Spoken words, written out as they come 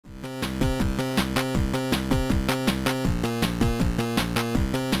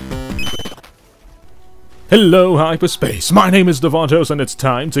Hello, hyperspace. My name is Davontos, and it's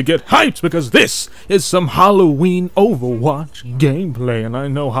time to get hyped because this is some Halloween Overwatch gameplay. And I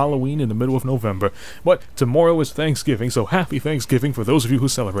know Halloween in the middle of November, but tomorrow is Thanksgiving, so happy Thanksgiving for those of you who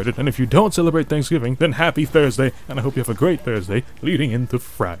celebrate it. And if you don't celebrate Thanksgiving, then happy Thursday, and I hope you have a great Thursday leading into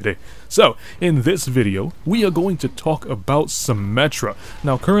Friday. So, in this video, we are going to talk about Symmetra.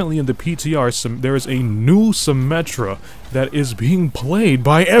 Now, currently in the PTR, there is a new Symmetra that is being played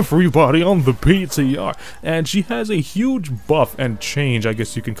by everybody on the PTR. And she has a huge buff and change, I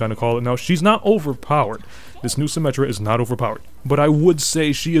guess you can kind of call it. Now, she's not overpowered. This new Symmetra is not overpowered. But I would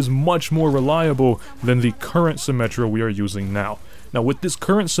say she is much more reliable than the current Symmetra we are using now. Now, with this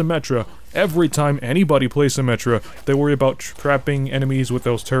current Symmetra, every time anybody plays Symmetra, they worry about trapping enemies with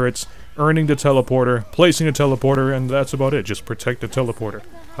those turrets, earning the teleporter, placing a teleporter, and that's about it. Just protect the teleporter.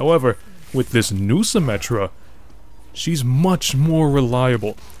 However, with this new Symmetra, she's much more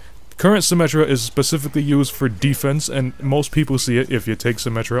reliable. Current Symmetra is specifically used for defense, and most people see it if you take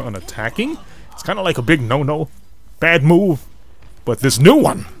Symmetra on attacking. It's kind of like a big no-no, bad move. But this new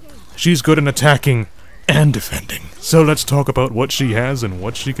one, she's good in attacking and defending. So let's talk about what she has and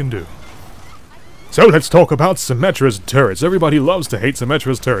what she can do. So let's talk about Symmetra's turrets. Everybody loves to hate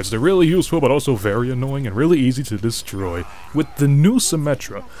Symmetra's turrets. They're really useful, but also very annoying and really easy to destroy. With the new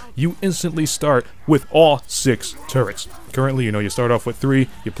Symmetra, you instantly start with all 6 turrets. Currently, you start off with 3,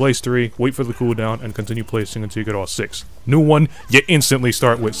 you place 3, wait for the cooldown, and continue placing until you get all 6. New one, you instantly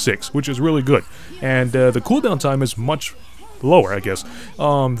start with 6, which is really good. And the cooldown time is much lower, I guess.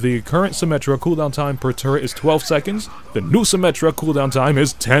 The current Symmetra cooldown time per turret is 12 seconds. The new Symmetra cooldown time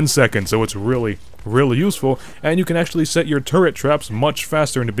is 10 seconds, so it's really useful, and you can actually set your turret traps much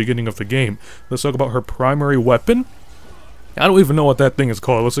faster in the beginning of the game. Let's talk about her primary weapon. I don't even know what that thing is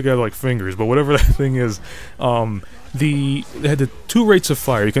called. It looks like it has like fingers, but whatever that thing is, they had the 2 rates of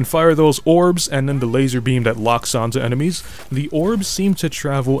fire. You can fire those orbs and then the laser beam that locks onto enemies. The orbs seem to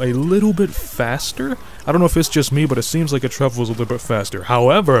travel a little bit faster. I don't know if it's just me, but it seems like it travels a little bit faster.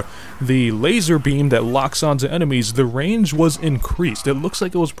 However, the laser beam that locks onto enemies, the range was increased. It looks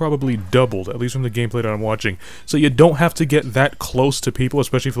like it was probably doubled, at least from the gameplay that I'm watching. So you don't have to get that close to people,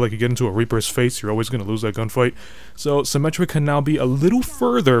 especially if you get into a Reaper's face. You're always going to lose that gunfight. So Symmetra can now be a little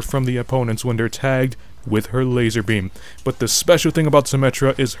further from the opponents when they're tagged with her laser beam. But the special thing about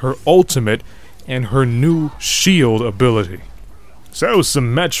Symmetra is her ultimate and her new shield ability. So,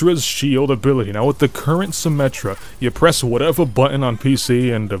 Symmetra's shield ability. Now, with the current Symmetra, you press whatever button on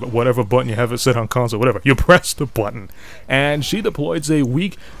PC and whatever button you have it set on console, whatever. You press the button, and she deploys a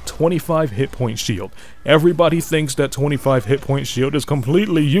weak 25 hit point shield. Everybody thinks that 25 hit point shield is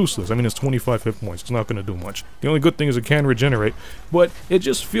completely useless. I mean, it's 25 hit points. It's not going to do much. The only good thing is it can regenerate, but it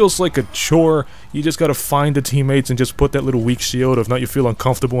just feels like a chore. You just got to find the teammates and just put that little weak shield. If not, you feel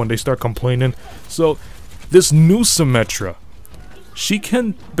uncomfortable and they start complaining. So, this new Symmetra, she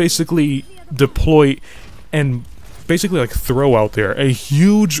can basically deploy and basically like throw out there a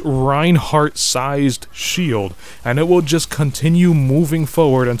huge Reinhardt-sized shield, and it will just continue moving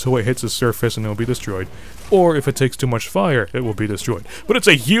forward until it hits the surface and it will be destroyed. Or if it takes too much fire, it will be destroyed. But it's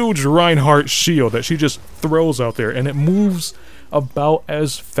a huge Reinhardt shield that she just throws out there, and it moves about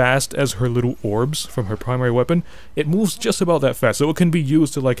as fast as her little orbs from her primary weapon. It moves just about that fast, so it can be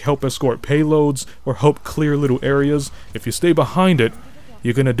used to like help escort payloads or help clear little areas. If you stay behind it,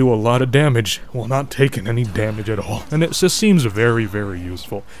 you're gonna do a lot of damage while not taking any damage at all. And it just seems very, very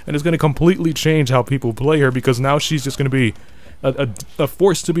useful. And it's gonna completely change how people play her, because now she's just gonna be a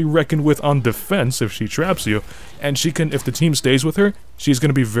force to be reckoned with on defense if she traps you. And she can, if the team stays with her, she's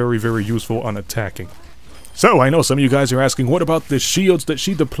gonna be very, very useful on attacking. So, I know some of you guys are asking, what about the shields that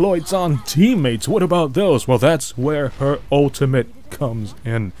she deploys on teammates? What about those? Well, that's where her ultimate comes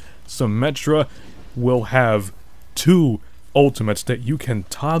in. Symmetra will have 2 ultimates that you can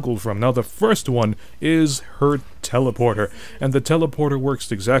toggle from. Now, the first one is her teleporter, and the teleporter works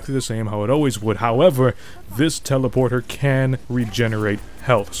exactly the same how it always would. However, this teleporter can regenerate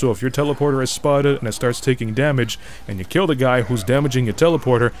health. So if your teleporter is spotted and it starts taking damage, and you kill the guy who's damaging your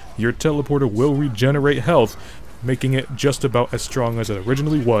teleporter will regenerate health, making it just about as strong as it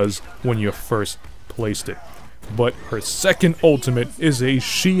originally was when you first placed it. But her second ultimate is a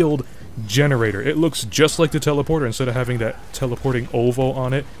shield generator. It looks just like the teleporter. Instead of having that teleporting oval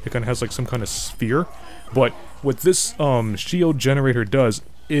on it, it kind of has like some kind of sphere. But what this shield generator does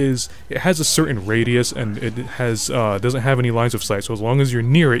is it has a certain radius, and it has doesn't have any lines of sight, so as long as you're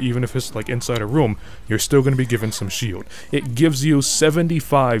near it, even if it's like inside a room, you're still going to be given some shield. It gives you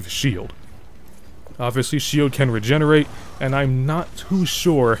 75 shield. Obviously, shield can regenerate, and I'm not too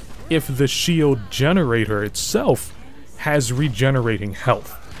sure if the shield generator itself has regenerating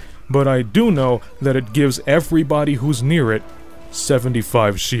health. but I do know that it gives everybody who's near it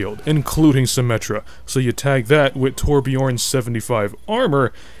 75 shield, including Symmetra. So you tag that with Torbjorn's 75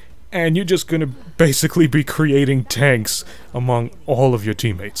 armor, and you're just gonna basically be creating tanks among all of your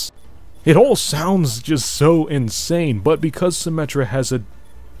teammates. It all sounds just so insane, but because Symmetra has a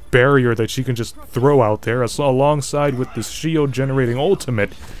barrier that she can just throw out there, alongside with the shield generating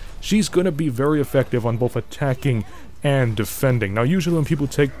ultimate, she's gonna be very effective on both attacking and defending. Now usually when people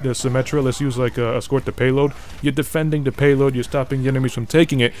take the Symmetra, let's use like escort the payload, you're defending the payload, you're stopping the enemies from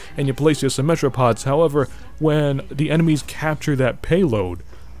taking it, and you place your Symmetra pods. However, when the enemies capture that payload,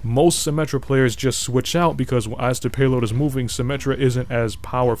 most Symmetra players just switch out because as the payload is moving, Symmetra isn't as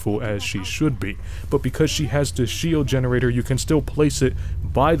powerful as she should be. But because she has the shield generator, you can still place it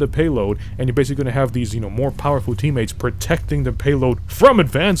by the payload, and you're basically going to have these, more powerful teammates protecting the payload from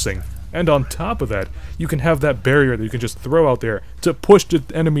advancing. And on top of that, you can have that barrier that you can just throw out there to push the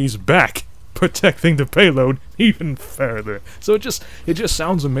enemies back, protecting the payload even further. So it just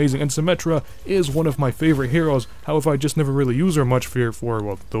sounds amazing, and Symmetra is one of my favorite heroes. However, I just never really use her much for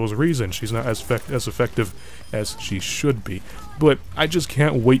well, those reasons. She's not as effective as she should be. But I just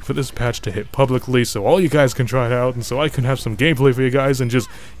can't wait for this patch to hit publicly so all you guys can try it out, and so I can have some gameplay for you guys and just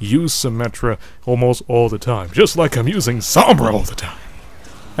use Symmetra almost all the time, just like I'm using Sombra all the time.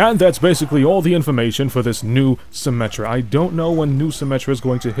 And that's basically all the information for this new Symmetra. I don't know when new Symmetra is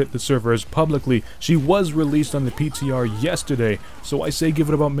going to hit the servers publicly. She was released on the PTR yesterday, so I say give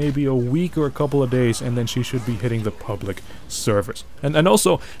it about maybe a week or a couple of days, and then she should be hitting the public servers. And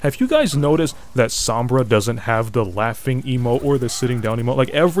also, have you guys noticed that Sombra doesn't have the laughing emote or the sitting down emote?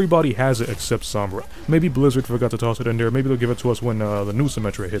 Like, everybody has it except Sombra. Maybe Blizzard forgot to toss it in there. Maybe they'll give it to us when the new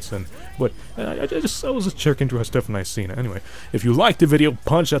Symmetra hits in. But I was just checking through her stuff and I seen it. Anyway, if you liked the video,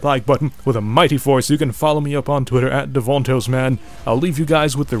 punch that like button with a mighty force. You can follow me up on Twitter at Davontos, man. I'll leave you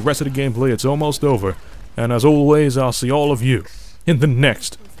guys with the rest of the gameplay. It's almost over. And as always, I'll see all of you in the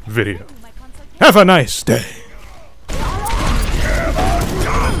next video. Have a nice day.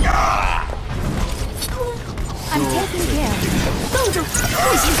 I'm taking care.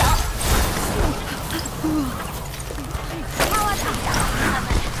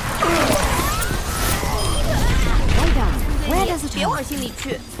 Where does it go?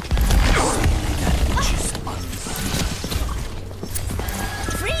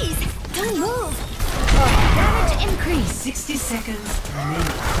 Freeze! Don't move! Damage increase. 60 seconds remaining.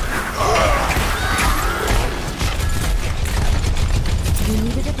 You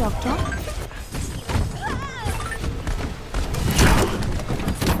needed a doctor?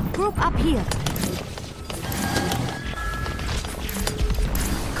 Group up here.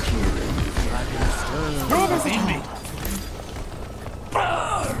 Where does it go?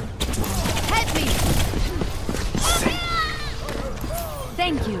 Help me!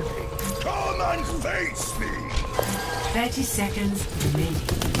 Thank you. Come and face me! 30 seconds remaining.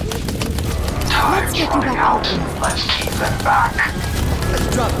 Let's get you back out. Let's keep them back. Let's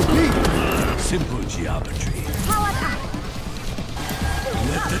drop the beat. Simple geometry. Powered up.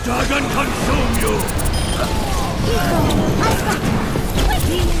 Let the dragon consume you! I've got it.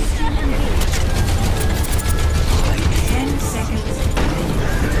 Healing stream engaged. 10 seconds remaining.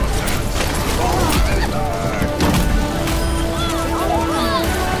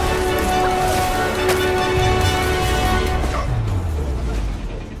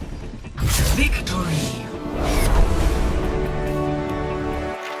 Victory!